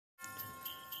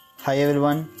Hi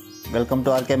everyone, welcome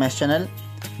to RKMS channel.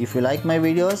 If you like my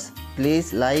videos, please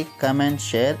like, comment,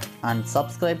 share and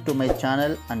subscribe to my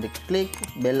channel and click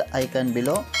bell icon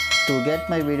below to get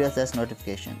my videos as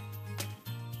notification.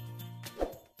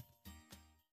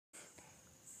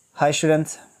 Hi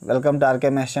students, welcome to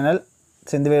RKMS channel.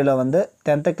 இந்த வீடியோல வந்து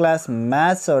 10th class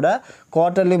maths ஓட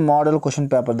quarterly model question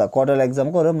paper தான். quarterly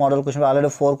examக்கு ஒரு model question already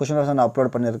 4 questions நான்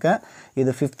upload பண்ணிருக்கேன்.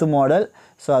 இது 5th model.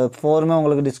 So அது 4மே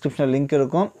உங்களுக்கு descriptionல லிங்க்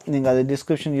இருக்கும். நீங்க அது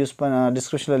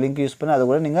descriptionல லிங்க் யூஸ் பண்ணி அத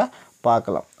கூட நீங்க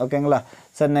பார்க்கலாம். ஓகேங்களா?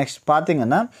 சோ நெக்ஸ்ட்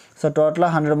பாத்தீங்கன்னா சோ டோட்டலா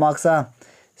 100 மார்க்ஸா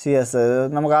சிஎஸ்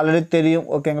நமக்கு ஆல்ரெடி தெரியும்.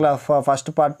 ஓகேங்களா? ஃபர்ஸ்ட்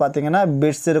பார்ட் பாத்தீங்கன்னா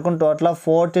பிட்ஸ் இருக்கும். டோட்டலா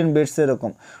 14 பிட்ஸ்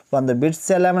இருக்கும். இப்போ அந்த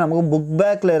பிட்ஸ் எல்லாமே நமக்கு புக்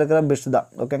பேக்ல இருக்கிற பிட்ஸ் தான்.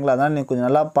 ஓகேங்களா? அதனால நீங்க கொஞ்சம்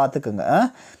நல்லா பாத்துக்கங்க.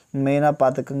 மெயினா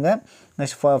பாத்துக்கங்க.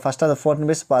 நெக்ஸ்ட் ஃபர்ஸ்ட் அந்த 14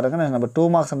 பிட்ஸ் பாருங்க. நம்ம 2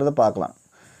 மார்க்ஸ்ன்றத பார்க்கலாம்.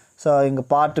 சோ இங்க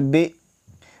part B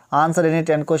answer any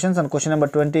 10 questions and question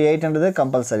number 28 என்றது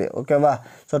கம்பல்சரி. ஓகேவா?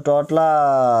 சோ டோட்டலா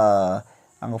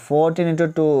அங்க 14 into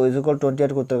 2 is equal to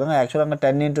 28 கொடுத்திருக்காங்க. एक्चुअली அங்க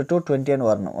 10 into 2 21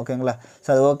 வரணும். ஓகேங்களா? சோ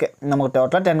அது ஓகே. நமக்கு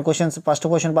டோட்டலா 10 questions. ஃபர்ஸ்ட்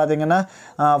क्वेश्चन பாத்தீங்கன்னா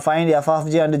find f of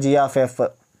g and g of f.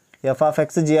 f of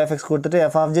x g of x கொடுத்துட்டு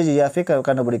f of g g of x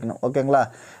கண்டுபிடிக்கணும். ஓகேங்களா?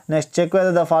 Next check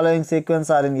whether the following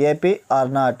sequence are in AP or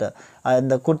not.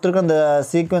 அந்த கொடுத்திருக்க அந்த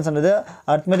சீக்வென்ஸ்ன்றது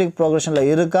arithmetic progressionல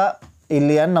இருக்கா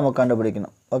இல்லையான்னு நம்ம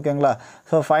கண்டுபிடிக்கணும். ஓகேங்களா?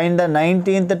 So find the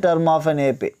 19th term of an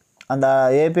AP. அந்த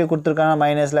AP கொடுத்திருக்காங்க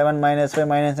 -11 -5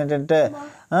 -10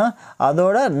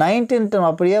 அதோட 19th term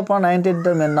அப்படியே பா 19th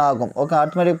term என்ன ஆகும்? Okay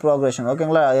arithmetic progression.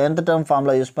 ஓகேங்களா? nth term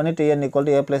ஃபார்முலா யூஸ் பண்ணி tn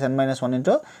 = a + n - 1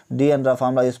 into d என்ற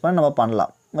ஃபார்முலா யூஸ் பண்ணி நம்ம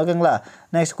பண்ணலாம். ஓகேங்களா?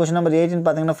 நெக்ஸ்ட் क्वेश्चन நம்பர் 18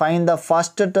 பாத்தீங்கன்னா find the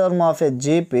first term of a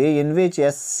GP in which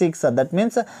S6 that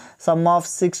means sum of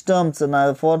 6 terms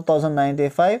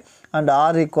 4095 and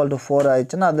r = 4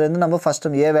 ஆயிடுச்சுனா அதுல இருந்து நம்ம ஃபர்ஸ்ட்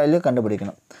term a வேல்யூ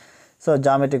கண்டுபிடிக்கணும். So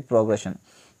geometric progression.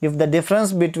 If the difference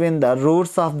between the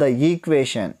roots of the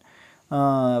equation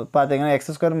பாத்தீங்கன்னா x²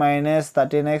 -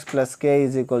 13x + k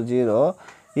 = 0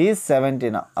 is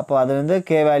 17 அப்போ அதுல இருந்து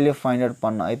k value find out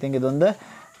பண்ணனும். I think இது வந்து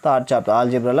third chapter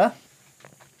algebraல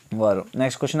வரும்.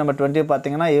 Next question number 20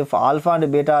 பாத்தீங்கன்னா if alpha and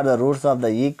beta are the roots of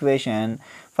the equation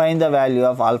find the value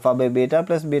of alpha by beta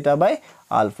plus beta by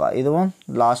alpha. இதுவும்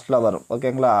லாஸ்ட்ல வரும்.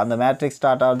 ஓகேங்களா? அந்த மேட்ரிக்ஸ்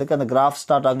ஸ்டார்ட் ஆகிறதுக்கு அந்த கிராஃப்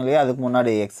ஸ்டார்ட் ஆகும்லையே அதுக்கு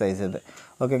முன்னாடி எக்ஸர்சைஸ் இது.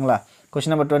 ஓகேங்களா?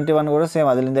 question number 21 கூட சேம்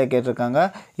அதிலிருந்தே கேட்டிருக்காங்க.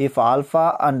 if alpha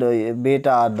and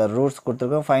beta are the roots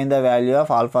கொடுத்திருக்கோம் find the value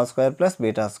of alpha square plus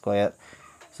beta square.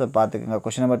 So பாத்துக்கங்க.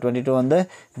 question number 22 வந்து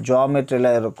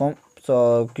ஜியோமெட்ரில இருக்கும். சோ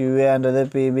QA ன்றது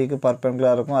PB க்கு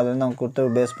பெர்பெண்டிகுலரா இருக்கும். அதை நம்ம கொடுத்து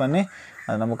பேஸ் பண்ணி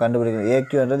அதை நம்ம கண்டுபிடிக்கணும்.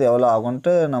 AQ ன்றது எவ்வளவு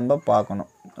ஆகும்னு நம்ம பார்க்கணும்.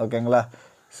 ஓகேங்களா?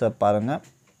 சோ பாருங்க.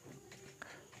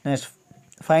 next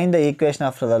find the equation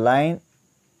of the line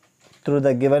through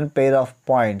the given pair of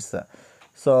points.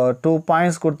 So 2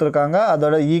 points கொடுத்திருக்காங்க.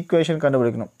 அதோட ஈக்குவேஷன்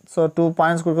கண்டுபிடிக்கணும். So 2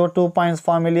 points கொடுக்க 2 points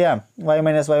ஃபார்ம் இல்லையா? y -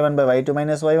 y1 by y2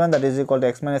 - y1 that is equal to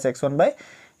x - x1 by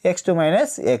x2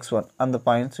 - x1 அந்த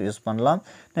points use பண்ணலாம்.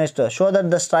 Next show that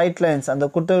the straight lines அந்த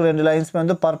good ரெண்டு lines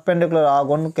வந்து perpendicular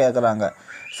ஆகும்னு கேக்குறாங்க.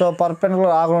 So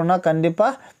perpendicular ஆகணும்னா கண்டிப்பா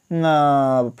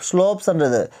ஸ்லோப்ஸ்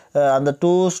ன்றது அந்த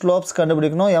 2 ஸ்லோப்ஸ்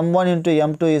கண்டுபிடிக்கணும். m1 into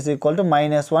m2 is equal to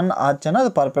 -1 ஆச்சுனா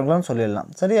அது perpendicular னு சொல்லிடலாம்.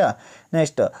 சரியா?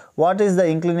 Next what is the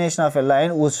inclination of a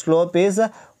line whose slope is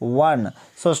 1.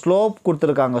 so slope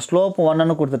கொடுத்திருக்காங்க. slope 1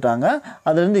 ன்னு கொடுத்துட்டாங்க.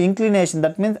 அதுல இருந்து inclination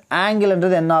that means angle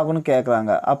ன்றது என்ன ஆகும்னு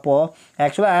கேக்குறாங்க. அப்போ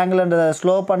actually angle ன்றது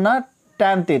slope பண்ணா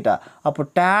tan theta. அப்போ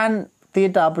tan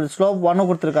theta அப்படி ஸ்லோப் 1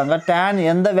 கொடுத்திருக்காங்க. tan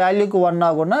எந்த வேல்யூக்கு 1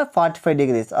 ஆகும்னா 45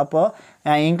 degrees. அப்போ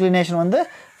inclination வந்து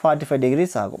 45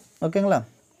 degrees ஆகும். ஓகேங்களா?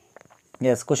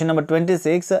 yes question number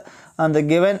 26 அந்த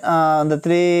given அந்த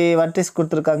 3 vertex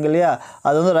கொடுத்திருக்காங்க இல்லையா?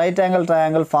 அது வந்து ரைட் ஆங்கிள்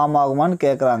ட்ரையாங்கிள் ஃபார்ம் ஆகுமான்னு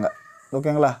கேக்குறாங்க.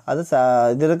 ஓகேங்களா? அது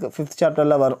இது இருக்கு 5th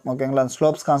chapterல வரும். ஓகேங்களா?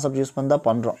 ஸ்லோப்ஸ் கான்செப்ட் யூஸ் பண்ணி தான்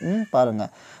பண்றோம். பாருங்க.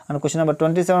 and question number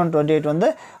 27 and 28 வந்து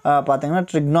பாத்தீங்கன்னா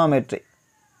trigonometry.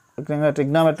 ஓகேங்களா?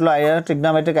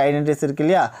 trigonometric ஐடென்டிட்டிஸ் இருக்கு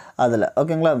இல்லையா? அதுல.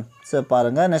 ஓகேங்களா? சோ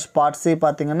பாருங்க. நெக்ஸ்ட் பார்ட் C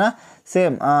பாத்தீங்கன்னா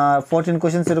சேம் 14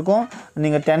 क्वेश्चंस இருக்கும்.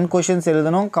 நீங்க 10 क्वेश्चंस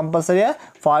எழுதணும் கம்பல்சரியா.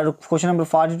 question number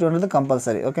 42 ன்றது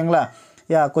கம்பல்சரி. ஓகேங்களா?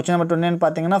 question number 29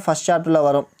 பாத்தீங்கன்னா ஃபர்ஸ்ட் சாப்டர்ல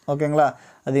வரும். ஓகேங்களா?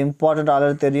 அது இம்பார்ட்டன்ட்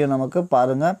ஆல்ரெடி தெரியும் நமக்கு.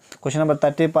 பாருங்க. question number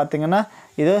 30 பாத்தீங்கன்னா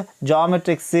இது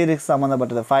ஜியோமெட்ரிக் சீரிஸ்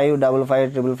சம்பந்தப்பட்டது. 5 5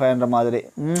 5 5 5 என்ற மாதிரி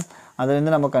அதுல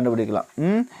இருந்து நம்ம கண்டுபிடிக்கலாம்.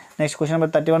 நெக்ஸ்ட் question number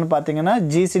 31 பாத்தீங்கன்னா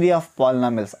GCD of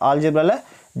polynomials algebraல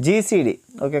GCD.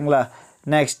 ஓகேங்களா?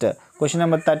 நெக்ஸ்ட் question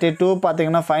number 32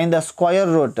 பாத்தீங்கன்னா find the square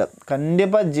root.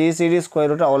 கண்டிப்பா GCD square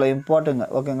root அவ்வளவு இம்பார்ட்டன்ட்.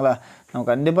 ஓகேங்களா? நம்ம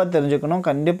கண்டிப்பா தெரிஞ்சுக்கணும்.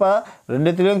 கண்டிப்பா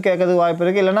ரெண்டுத்திலயும் கேட்கிறதுக்கு வாய்ப்பு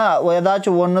இருக்கு. இல்லனா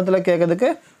ஏதாச்சும் ஒண்ணுத்துல கேட்கிறதுக்கு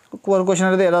ஒரு क्वेश्चन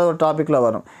எடுத்து ஏதாவது ஒரு டாபிக்ல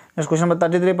வரும். நெக்ஸ்ட் question number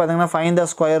 33 பாத்தீங்கன்னா find the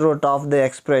square root of the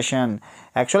expression.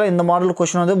 Actually இந்த மாடல்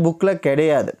क्वेश्चन வந்து புக்ல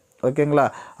கிடையாது. ஓகேங்களா?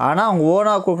 ஆனா அவங்க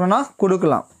ஓனா கொடுக்கணும்னா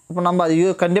கொடுக்கலாம். இப்போ நம்ம அது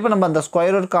கண்டிப்பாக நம்ம அந்த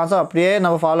ஸ்கொயர் ரூட் கான்செப்ட் அப்படியே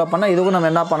நம்ம ஃபாலோ பண்ணால் இதுக்கும் நம்ம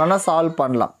என்ன பண்ணலாம்னா சால்வ்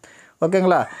பண்ணலாம்.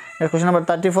 ஓகேங்களா. கொஸ்டின் நம்பர்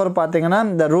 34 பார்த்தீங்கன்னா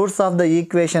the roots of the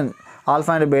equation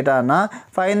alpha and beta னா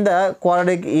find the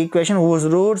quadratic equation whose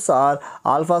roots are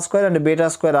alpha square and beta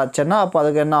square ஆச்சுன்னா அப்போ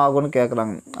அதுக்கு என்ன ஆகும்னு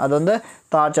கேட்குறாங்க. அது வந்து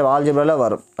தாட்ச் ஆல்ஜிப்ராவில்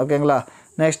வரும். ஓகேங்களா.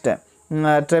 நெக்ஸ்ட்டு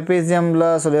ட்ரெபீசியமில்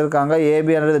சொல்லியிருக்காங்க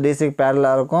ஏபின்றது டிசிக்கு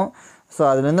பேரலாக இருக்கும். ஸோ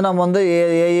அதுலேருந்து நம்ம வந்து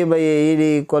AE/AED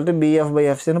 =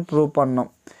 BF/FCன்னு ப்ரூவ் பண்ணோம்.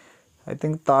 ஐ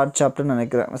திங்க் தேர்ட் சாப்டர்னு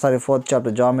நினைக்கிறேன், sorry fourth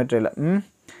chapter ஜாமெட்ரியில்.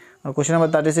 Question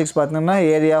number 36 பார்த்தீங்கன்னா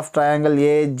ஏரியா ஆஃப் ட்ரையாங்கிள்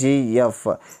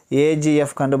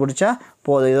ஏஜிஎஃப் கண்டுபிடிச்சா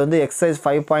போதும். இது வந்து exercise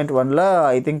 5.1ல்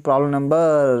I think problem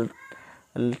number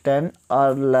 10 or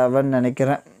 11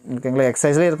 நினைக்கிறேன். ஓகேங்களா.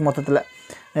 எக்ஸசைஸ்லேயே இருக்குது மொத்தத்தில்.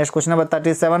 நெக்ஸ்ட் கொஸ்டின் நம்பர்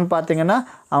 37 பார்த்தீங்கன்னா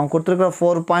அவங்க கொடுத்துருக்குற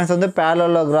 4 பாயிண்ட்ஸ் வந்து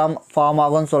பேரலோகிராம் ஃபார்ம்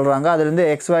ஆகும்னு சொல்கிறாங்க. அதுலேருந்து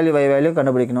எக்ஸ் வேல்யூ y வேல்யூ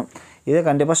கண்டுபிடிக்கணும். இது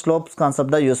கண்டிப்பாக ஸ்லோப்ஸ்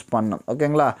கான்செப்ட் தான் யூஸ் பண்ணணும்.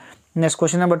 ஓகேங்களா. நெக்ஸ்ட்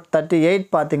கொஸ்டின் நம்பர் 38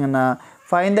 பார்த்தீங்கன்னா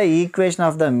find the equation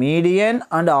of the median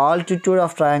and altitude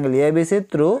of triangle ABC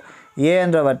through A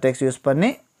என்ற vertex யூஸ் பண்ணி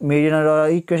மீடியனோட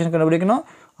ஈக்குவேஷன் கண்டுபிடிக்கணும்,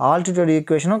 ஆல்டிடியூட்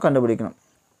ஈக்குவேஷனும் கண்டுபிடிக்கணும்.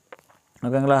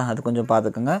 ஓகேங்களா. அது கொஞ்சம்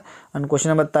பார்த்துக்கோங்க. அண்ட்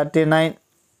கொஸ்டின் நம்பர் 39,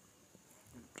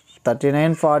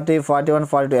 40, 41,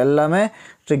 42 எல்லாமே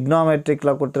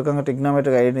ட்ரிக்னோமெட்ரிக்கில் கொடுத்துருக்காங்க.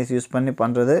 ட்ரிக்னோமெட்ரிக் ஐடென்டிட்டிஸ் யூஸ் பண்ணி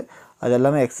பண்ணுறது. அது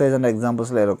எல்லாமே எக்ஸசைஸ் அண்ட்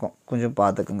எக்ஸாம்பிள்ஸில் இருக்கும். கொஞ்சம்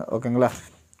பார்த்துக்குங்க. ஓகேங்களா.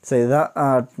 ஸோ இதுதான்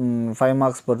 5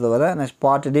 மார்க்ஸ் பொறுத்தவரை. நெக்ஸ்ட்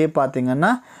பார்ட் டி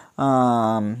பார்த்தீங்கன்னா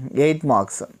 8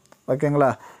 மார்க்ஸ். ஓகேங்களா.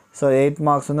 ஸோ 8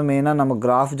 மார்க்ஸ் வந்து மெயினாக நம்ம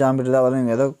கிராஃப் ஜாமெட்ரி தான் வரும்.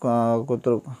 ஏதோ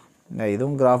கொடுத்துருக்கோம்,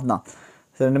 இதுவும் கிராஃப் தான்.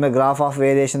 ஸோ ரெண்டுமே கிராஃப் ஆஃப்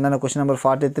வேரியேஷன் தான். கொஸ்டின் நம்பர்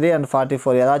 43 and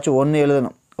 44 ஏதாச்சும் ஒன்று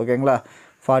எழுதணும். ஓகேங்களா.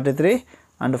 43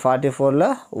 and 44ல்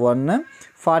 1,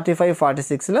 45,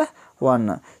 46ல்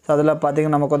 1. ஸோ அதில்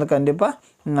பார்த்திங்கன்னா நமக்கு வந்து கண்டிப்பாக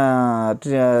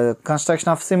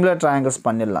கன்ஸ்ட்ரக்ஷன் ஆஃப் சிமிலர் ட்ரையாங்கிள்ஸ்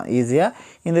பண்ணிடலாம் ஈஸியாக.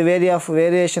 இந்த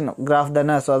வேரியேஷன் கிராஃப்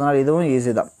தானே, ஸோ அதனால் இதுவும்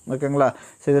ஈஸி தான். ஓகேங்களா.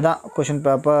 ஸோ இதுதான் question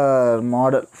paper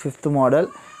model 5th model.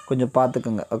 கொஞ்சம்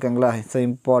பார்த்துக்குங்க. ஓகேங்களா. ஸோ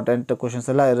இம்பார்ட்டண்ட் கொஷின்ஸ்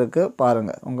எல்லாம் இருக்குது,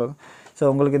 பாருங்கள்.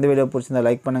 உங்களுக்கு இந்த வீடியோ பிடிச்சிருந்தா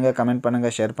லைக் பண்ணுங்கள், கமெண்ட்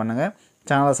பண்ணுங்கள், ஷேர் பண்ணுங்கள்.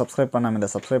 சேனலை சப்ஸ்கிரைப்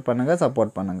பண்ணாமல் சப்ஸ்கிரைப் பண்ணுங்கள்,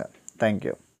 சப்போர்ட் பண்ணுங்கள்.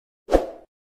 தேங்க்யூ.